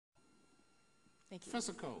Thank you.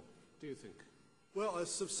 Professor Cole, do you think? Well, a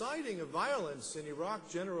subsiding of violence in Iraq,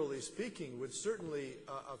 generally speaking, would certainly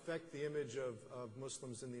affect the image of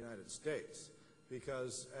Muslims in the United States,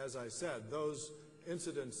 because, as I said, those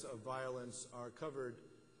incidents of violence are covered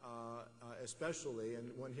especially,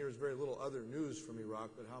 and one hears very little other news from Iraq,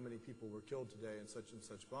 but how many people were killed today in such and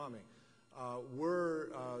such bombing.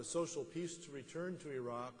 Were social peace to return to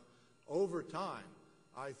Iraq over time,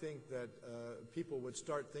 I think that people would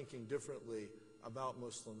start thinking differently about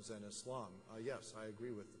Muslims and Islam. Yes, I agree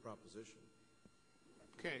with the proposition.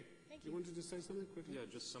 Okay. You wanted to say something quickly? Yeah,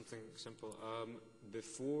 just something simple.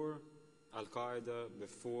 Before Al-Qaeda,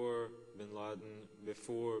 before bin Laden,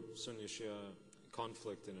 before Sunni Shia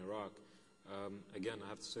conflict in Iraq, again, I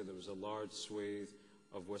have to say there was a large swathe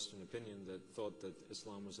of Western opinion that thought that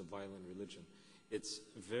Islam was a violent religion. It's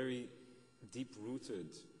very deep-rooted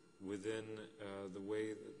within the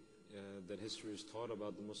way that history is taught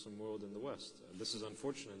about the Muslim world in the West. This is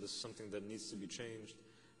unfortunate. This is something that needs to be changed,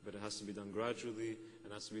 but it has to be done gradually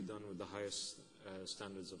and has to be done with the highest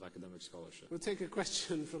standards of academic scholarship. We'll take a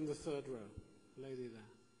question from the third row. Lady there.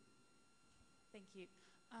 Thank you.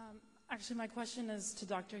 Actually, my question is to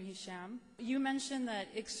Dr. Hisham. You mentioned that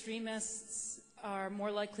extremists are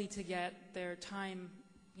more likely to get their time,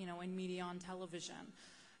 in media on television.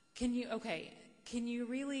 Can you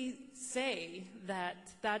really say that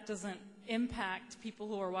that doesn't impact people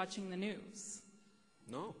who are watching the news?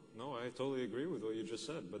 No, I totally agree with what you just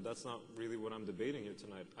said, but that's not really what I'm debating here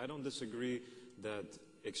tonight. I don't disagree that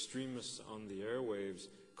extremists on the airwaves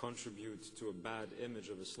contribute to a bad image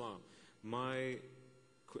of Islam.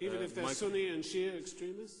 Even if they're Sunni and Shia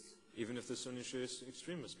extremists? Even if they're Sunni and Shia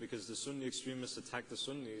extremists, because the Sunni extremists attack the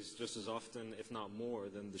Sunnis just as often, if not more,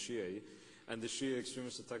 than the Shia. And the Shia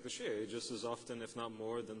extremists attack the Shia just as often, if not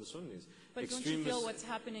more, than the Sunnis. But don't you feel what's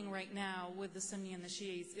happening right now with the Sunni and the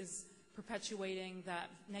Shias is perpetuating that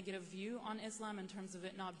negative view on Islam in terms of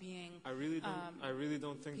it not being I really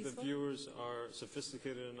don't think peaceful? the viewers are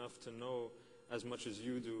sophisticated enough to know as much as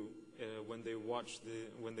you do when they watch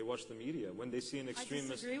the media. When they see an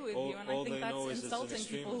extremist, I disagree with you, and I think that's insulting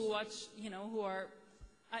people who watch, who are.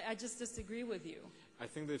 I just disagree with you. I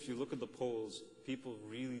think that if you look at the polls, people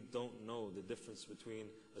really don't know the difference between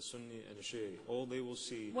a Sunni and a Shia. All they will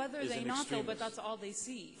see whether is they an not extremist. though, but that's all they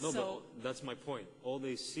see. No, so but that's my point. All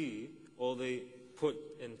they see, all they put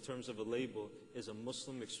in terms of a label is a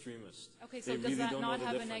Muslim extremist. Okay, so they does really that don't not know the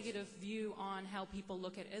have difference. a negative view on how people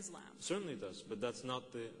look at Islam? Certainly does, but that's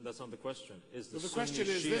not the question. Is the Well, the question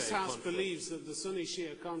is, Sunni-Shia this House conflict believes that the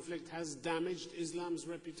Sunni-Shia conflict has damaged Islam's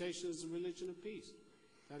reputation as a religion of peace.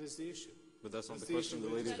 That is the issue. But that's not the question the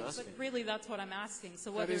lady's asking. But really, that's what I'm asking.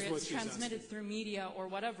 So whether it's transmitted through media or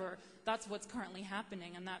whatever, that's what's currently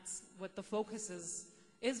happening, and that's what the focus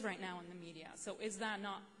is right now in the media. So is that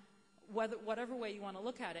not, whatever way you want to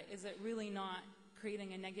look at it, is it really not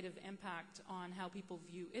creating a negative impact on how people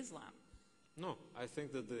view Islam? No, I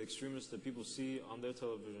think that the extremists that people see on their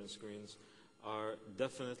television screens are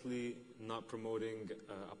definitely not promoting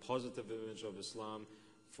a positive image of Islam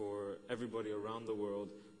for everybody around the world,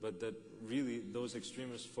 but that really those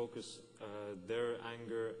extremists focus their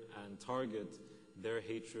anger and target their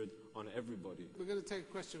hatred on everybody. We're going to take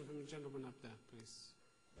a question from the gentleman up there, please.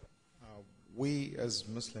 We as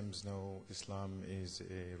Muslims know Islam is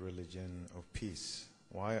a religion of peace.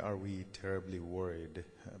 Why are we terribly worried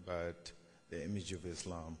about the image of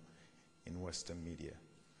Islam in Western media?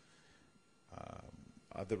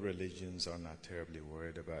 Other religions are not terribly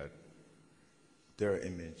worried about their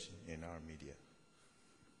image in our media.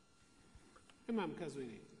 Imam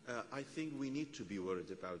Kazwini. I think we need to be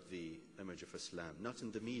worried about the image of Islam, not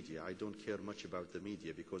in the media. I don't care much about the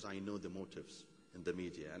media because I know the motives in the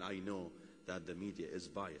media, and I know that the media is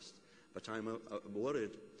biased. But I'm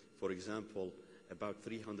worried, for example, about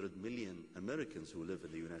 300 million Americans who live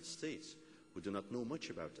in the United States who do not know much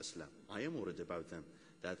about Islam. I am worried about them,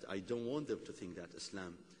 that I don't want them to think that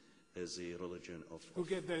Islam is a religion of... Who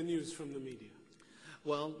get their news from the media.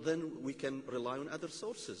 Well, then we can rely on other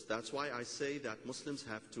sources. That's why I say that Muslims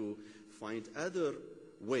have to find other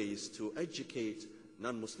ways to educate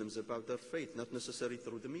non-Muslims about their faith, not necessarily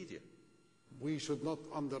through the media. We should not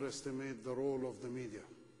underestimate the role of the media.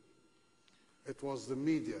 It was the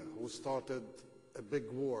media who started a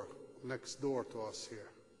big war next door to us here.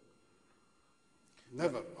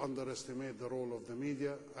 Never underestimate the role of the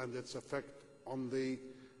media and its effect on the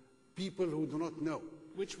people who do not know.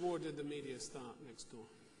 Which war did the media start next door?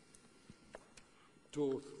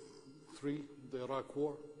 2, 3, the Iraq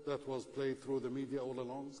War. That was played through the media all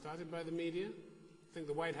along. Started by the media? I think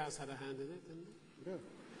the White House had a hand in it, didn't it?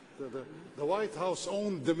 Yeah. The White House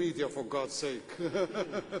owned the media, for God's sake.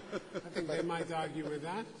 I think they might argue with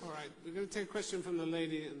that. All right, we're going to take a question from the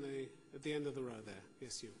lady at the end of the row there.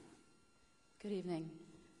 Yes, you. Good evening.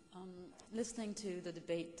 Listening to the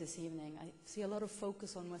debate this evening, I see a lot of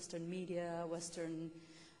focus on Western media, Western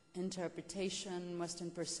interpretation,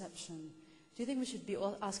 Western perception. Do you think we should be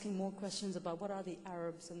asking more questions about what are the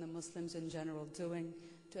Arabs and the Muslims in general doing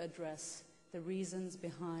to address the reasons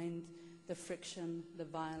behind the friction, the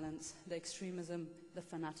violence, the extremism, the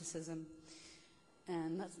fanaticism?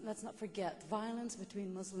 And let's not forget, violence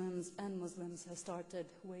between Muslims and Muslims has started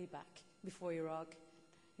way back before Iraq.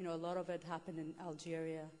 You know, a lot of it happened in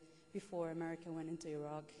Algeria before America went into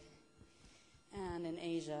Iraq, and in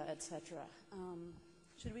Asia, etc.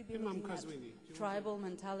 Should we be looking at tribal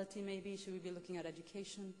mentality maybe? Should we be looking at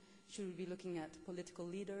education? Should we be looking at political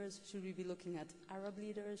leaders? Should we be looking at Arab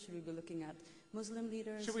leaders? Should we be looking at Muslim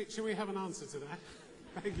leaders? Should we have an answer to that?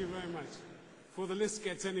 Thank you very much. Before the list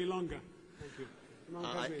gets any longer. Thank you.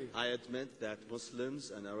 I admit that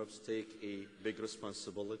Muslims and Arabs take a big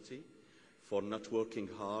responsibility for not working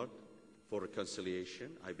hard for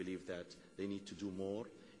reconciliation. I believe that they need to do more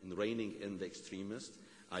in reining in the extremists.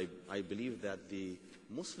 I believe that the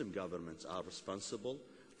Muslim governments are responsible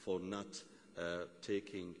for not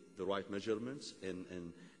taking the right measurements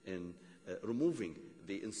in removing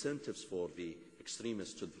the incentives for the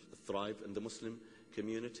extremists to thrive in the Muslim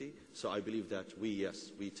community. So I believe that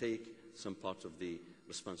we take some part of the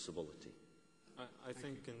responsibility. I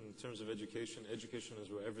think in terms of education, education is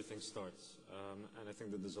where everything starts. And I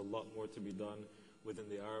think that there's a lot more to be done within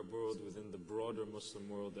the Arab world, within the broader Muslim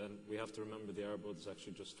world. And we have to remember the Arab world is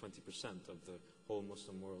actually just 20% of the whole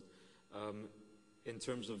Muslim world. In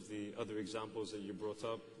terms of the other examples that you brought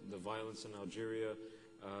up, the violence in Algeria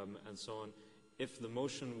and so on, if the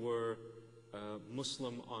motion were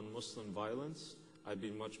Muslim on Muslim violence, I'd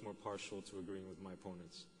be much more partial to agreeing with my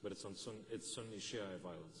opponents. But it's Sunni Shia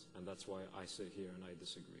violence, and that's why I sit here and I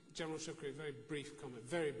disagree. General Shukri, very brief comment,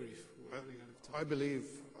 very brief. I believe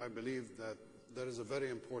that there is a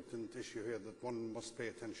very important issue here that one must pay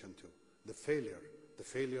attention to. The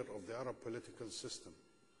failure of the Arab political system.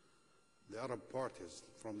 The Arab parties,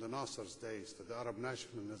 from the Nasser's days to the Arab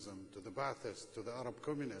nationalism, to the Baathists, to the Arab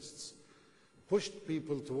communists, pushed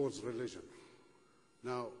people towards religion.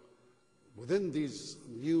 Now, within these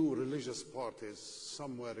new religious parties,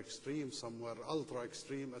 some were extreme, some were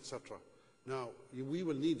ultra-extreme, etc. Now, we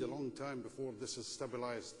will need a long time before this is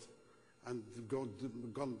stabilized and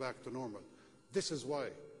gone back to normal. This is why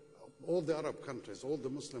all the Arab countries, all the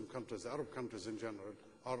Muslim countries, the Arab countries in general,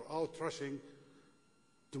 are out rushing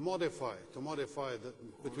to modify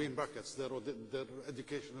between brackets, their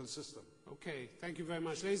educational system. Okay, thank you very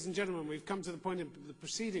much. Ladies and gentlemen, we've come to the point in the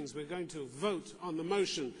proceedings. We're going to vote on the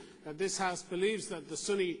motion that this House believes that the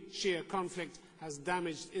Sunni-Shia conflict has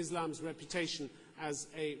damaged Islam's reputation as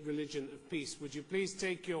a religion of peace. Would you please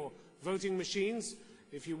take your voting machines?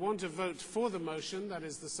 If you want to vote for the motion, that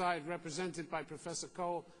is the side represented by Professor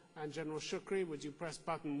Cole and General Shukri, would you press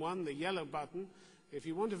button 1, the yellow button? If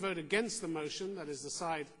you want to vote against the motion, that is the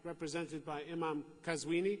side represented by Imam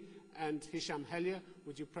Kazwini and Hisham Helia,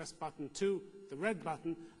 would you press button 2, the red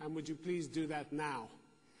button, and would you please do that now?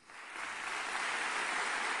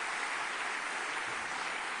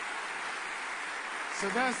 So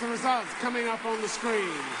there's the results coming up on the screen.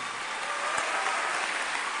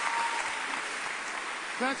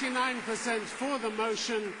 39% for the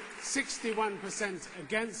motion, 61%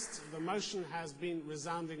 against. The motion has been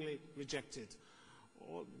resoundingly rejected.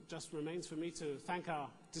 All just remains for me to thank our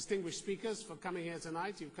distinguished speakers for coming here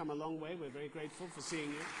tonight. You've come a long way. We're very grateful for seeing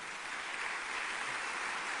you.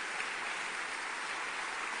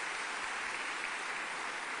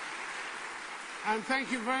 And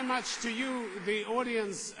thank you very much to you, the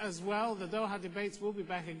audience, as well. The Doha debates will be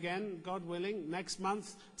back again, God willing, next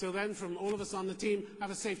month. Till then, from all of us on the team, have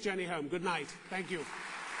a safe journey home. Good night. Thank you.